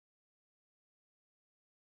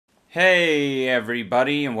Hey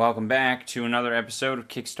everybody, and welcome back to another episode of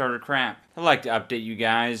Kickstarter Crap. I'd like to update you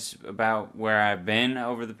guys about where I've been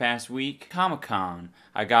over the past week. Comic-Con.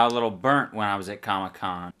 I got a little burnt when I was at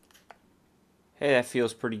Comic-Con. Hey, that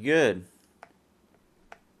feels pretty good.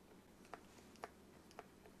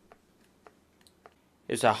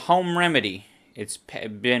 It's a home remedy. It's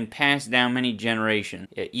been passed down many generations.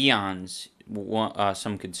 Eons,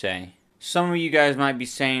 some could say. Some of you guys might be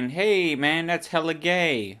saying, hey man, that's hella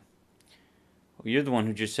gay. Well, you're the one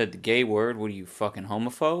who just said the gay word. What are you, fucking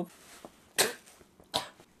homophobe?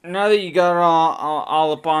 Now that you got it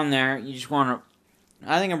all up on there, you just want to...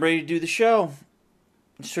 I think I'm ready to do the show.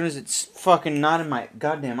 As soon as it's fucking not in my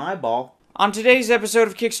goddamn eyeball. On today's episode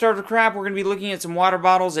of Kickstarter Crap, we're going to be looking at some water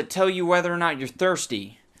bottles that tell you whether or not you're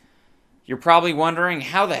thirsty. You're probably wondering,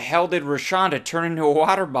 how the hell did Rashonda turn into a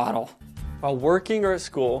water bottle? While working or at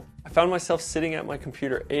school, I found myself sitting at my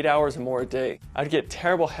computer 8 hours or more a day. I'd get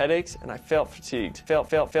terrible headaches and I felt fatigued.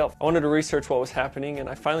 I wanted to research what was happening and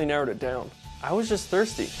I finally narrowed it down. I was just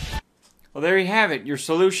thirsty. Well, there you have it. Your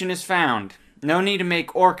solution is found. No need to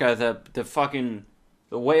make Orca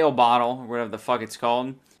the whale bottle, or whatever the fuck it's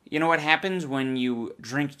called. You know what happens when you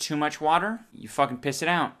drink too much water? You fucking piss it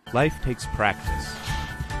out. Life takes practice.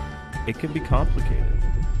 It can be complicated.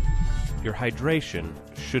 Your hydration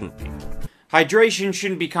shouldn't be. Hydration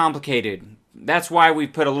shouldn't be complicated. That's why we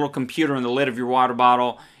put a little computer in the lid of your water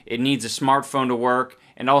bottle. It needs a smartphone to work,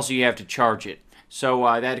 and also you have to charge it. So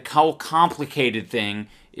that whole complicated thing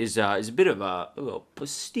is a bit of a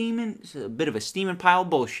steaming pile of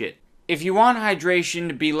bullshit. If you want hydration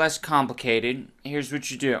to be less complicated, here's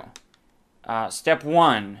what you do. Step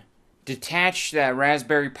 1, detach that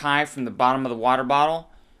Raspberry Pi from the bottom of the water bottle.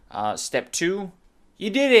 Step 2, you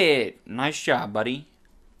did it! Nice job, buddy.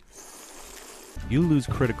 You lose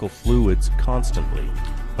critical fluids constantly.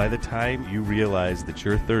 By the time you realize that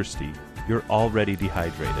you're thirsty, you're already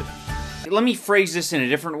dehydrated. Let me phrase this in a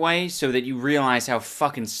different way so that you realize how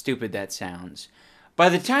fucking stupid that sounds. By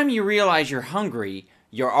the time you realize you're hungry,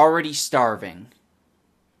 you're already starving.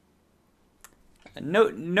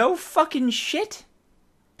 No fucking shit?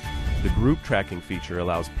 The group tracking feature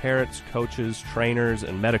allows parents, coaches, trainers,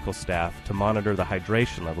 and medical staff to monitor the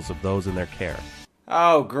hydration levels of those in their care.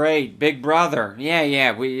 Oh, great. Big brother. Yeah,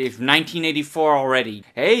 it's 1984 already.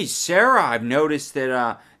 Hey, Sarah, I've noticed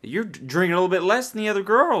that you're drinking a little bit less than the other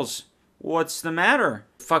girls. What's the matter?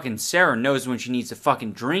 Fucking Sarah knows when she needs to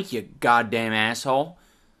fucking drink, you goddamn asshole.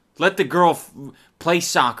 Let the girl play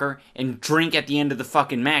soccer and drink at the end of the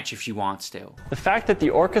fucking match if she wants to. The fact that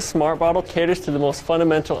the Orca Smart Bottle caters to the most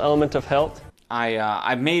fundamental element of health.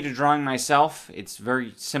 I made a drawing myself. It's a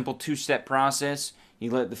very simple 2-step process. You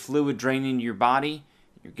let the fluid drain into your body,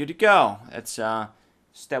 you're good to go. That's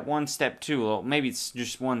step 1, step 2. Well, maybe it's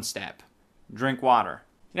just 1 step. Drink water.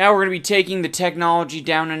 Now we're going to be taking the technology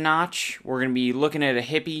down a notch. We're going to be looking at a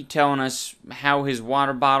hippie telling us how his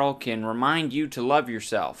water bottle can remind you to love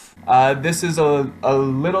yourself. This is a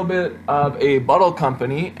little bit of a bottle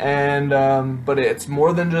company, and but it's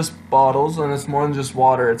more than just bottles, and it's more than just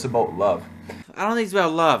water. It's about love. I don't think it's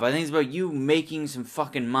about love. I think it's about you making some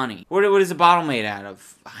fucking money. What is a bottle made out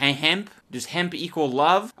of? Hemp? Does hemp equal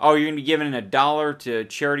love? Oh, you're going to be giving $1 to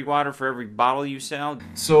charity water for every bottle you sell?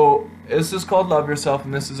 So this is called Love Yourself,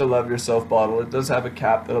 and this is a Love Yourself bottle. It does have a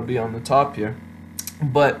cap that'll be on the top here.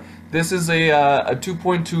 But this is a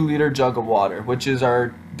 2.2 liter jug of water, which is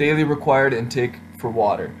our daily required intake for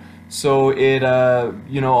water. So it,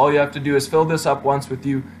 all you have to do is fill this up once with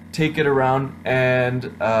you, take it around, and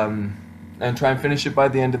try and finish it by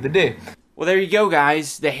the end of the day. Well, there you go,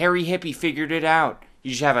 guys. The hairy hippie figured it out. You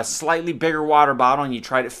just have a slightly bigger water bottle and you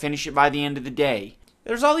try to finish it by the end of the day.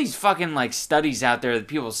 There's all these fucking, studies out there that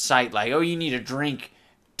people cite, oh, you need to drink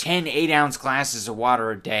 10 8-ounce glasses of water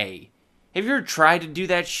a day. Have you ever tried to do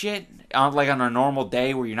that shit? On a normal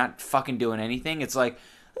day where you're not fucking doing anything? It's like,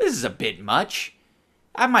 this is a bit much.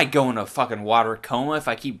 I might go into a fucking water coma if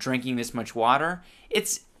I keep drinking this much water.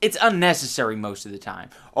 It's unnecessary most of the time.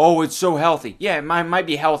 Oh, it's so healthy. Yeah, it might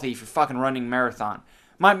be healthy if you're fucking running a marathon.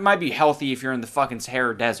 Might be healthy if you're in the fucking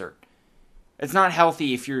Sahara Desert. It's not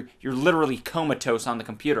healthy if you're literally comatose on the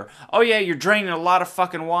computer. Oh yeah, you're draining a lot of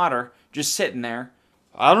fucking water just sitting there.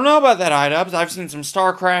 I don't know about that, iDubbbz. I've seen some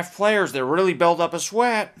StarCraft players that really build up a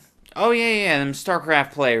sweat. Oh yeah, them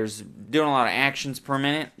StarCraft players doing a lot of actions per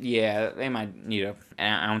minute. Yeah, they might need an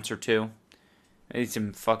ounce or two. They need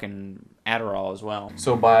some fucking Adderall as well.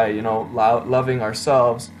 So by, loving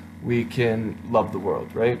ourselves, we can love the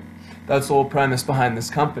world, right? That's the whole premise behind this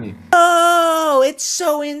company. Oh, it's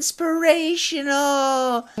so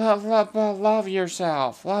inspirational. Love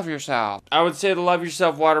yourself. Love yourself. I would say the Love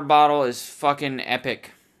Yourself water bottle is fucking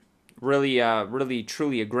epic. really,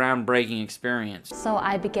 truly a groundbreaking experience. So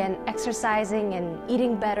I began exercising and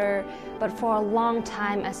eating better, but for a long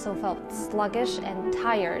time I still felt sluggish and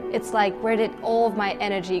tired. It's like, where did all of my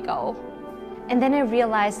energy go? And then I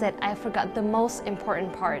realized that I forgot the most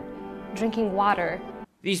important part, drinking water.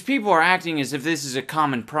 These people are acting as if this is a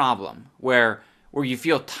common problem, where you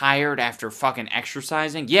feel tired after fucking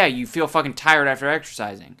exercising. Yeah, you feel fucking tired after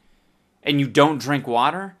exercising. And you don't drink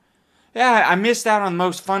water? Yeah, I missed out on the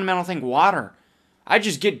most fundamental thing, water. I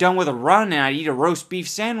just get done with a run and I eat a roast beef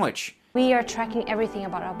sandwich. We are tracking everything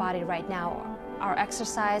about our body right now. Our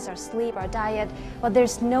exercise, our sleep, our diet, but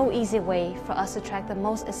there's no easy way for us to track the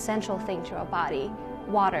most essential thing to our body,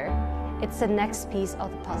 water. It's the next piece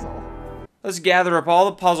of the puzzle. Let's gather up all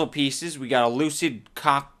the puzzle pieces. We got a Lucid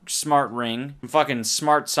Cock smart ring, fucking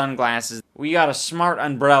smart sunglasses. We got a smart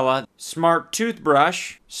umbrella, smart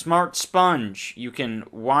toothbrush, smart sponge. You can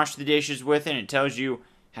wash the dishes with it, and it tells you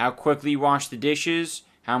how quickly you wash the dishes,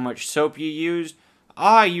 how much soap you used.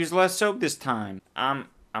 I used less soap this time. I'm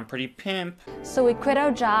pretty pimp. So we quit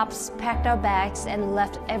our jobs, packed our bags, and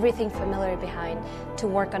left everything familiar behind to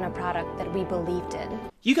work on a product that we believed in.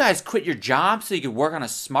 You guys quit your job so you could work on a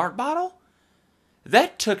smart bottle?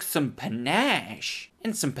 That took some panache,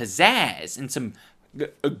 and some pizzazz, and some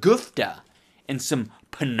gufta, and some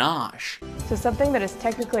panache. So something that is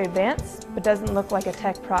technically advanced, but doesn't look like a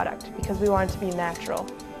tech product, because we want it to be natural.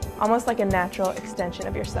 Almost like a natural extension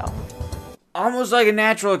of yourself. Almost like a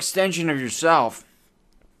natural extension of yourself.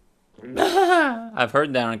 I've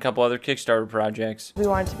heard that on a couple other Kickstarter projects. We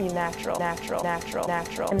want it to be natural,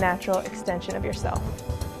 a natural extension of yourself.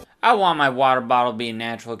 I want my water bottle to be a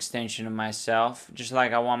natural extension of myself, just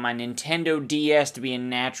like I want my Nintendo DS to be a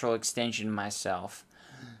natural extension of myself.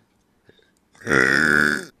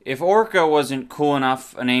 If Orca wasn't cool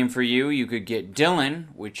enough a name for you, you could get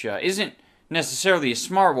Dylan, which isn't necessarily a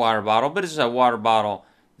smart water bottle, but it's a water bottle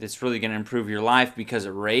that's really going to improve your life because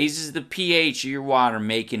it raises the pH of your water,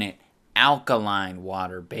 making it alkaline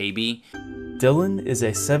water, baby. Dylan is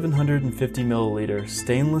a 750 milliliter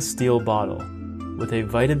stainless steel bottle with a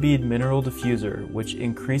Vitabead mineral diffuser, which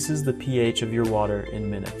increases the pH of your water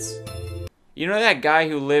in minutes. You know that guy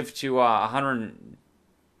who lived to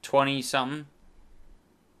 120 something?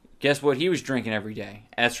 Guess what he was drinking every day?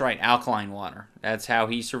 That's right, alkaline water. That's how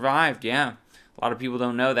he survived, yeah. A lot of people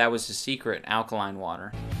don't know that was his secret, alkaline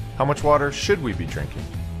water. How much water should we be drinking?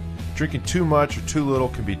 Drinking too much or too little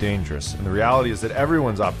can be dangerous, and the reality is that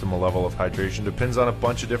everyone's optimal level of hydration depends on a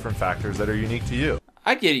bunch of different factors that are unique to you.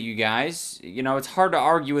 I get it, you guys. You know, it's hard to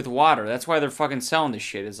argue with water. That's why they're fucking selling this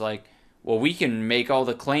shit. It's like, well, we can make all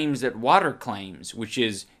the claims that water claims, which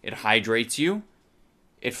is it hydrates you,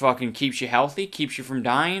 it fucking keeps you healthy, keeps you from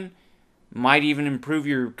dying, might even improve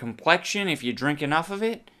your complexion if you drink enough of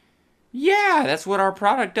it. Yeah, that's what our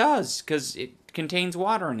product does, because it contains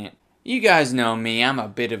water in it. You guys know me, I'm a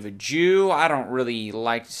bit of a Jew. I don't really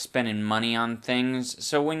like spending money on things.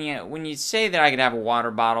 So when you say that I could have a water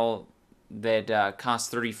bottle that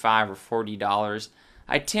costs $35 or $40,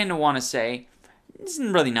 I tend to want to say, this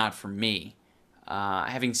is really not for me.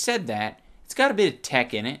 Having said that, it's got a bit of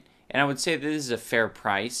tech in it, and I would say that this is a fair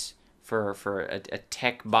price for a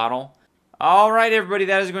tech bottle. Alright everybody,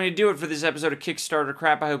 that is going to do it for this episode of Kickstarter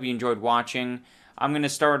Crap. I hope you enjoyed watching. I'm going to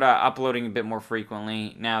start uploading a bit more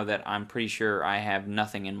frequently now that I'm pretty sure I have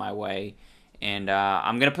nothing in my way. And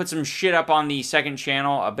I'm going to put some shit up on the second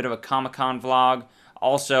channel, a bit of a Comic-Con vlog.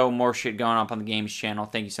 Also, more shit going up on the games channel.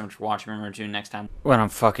 Thank you so much for watching. Remember to tune in next time when I'm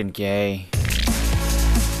fucking gay.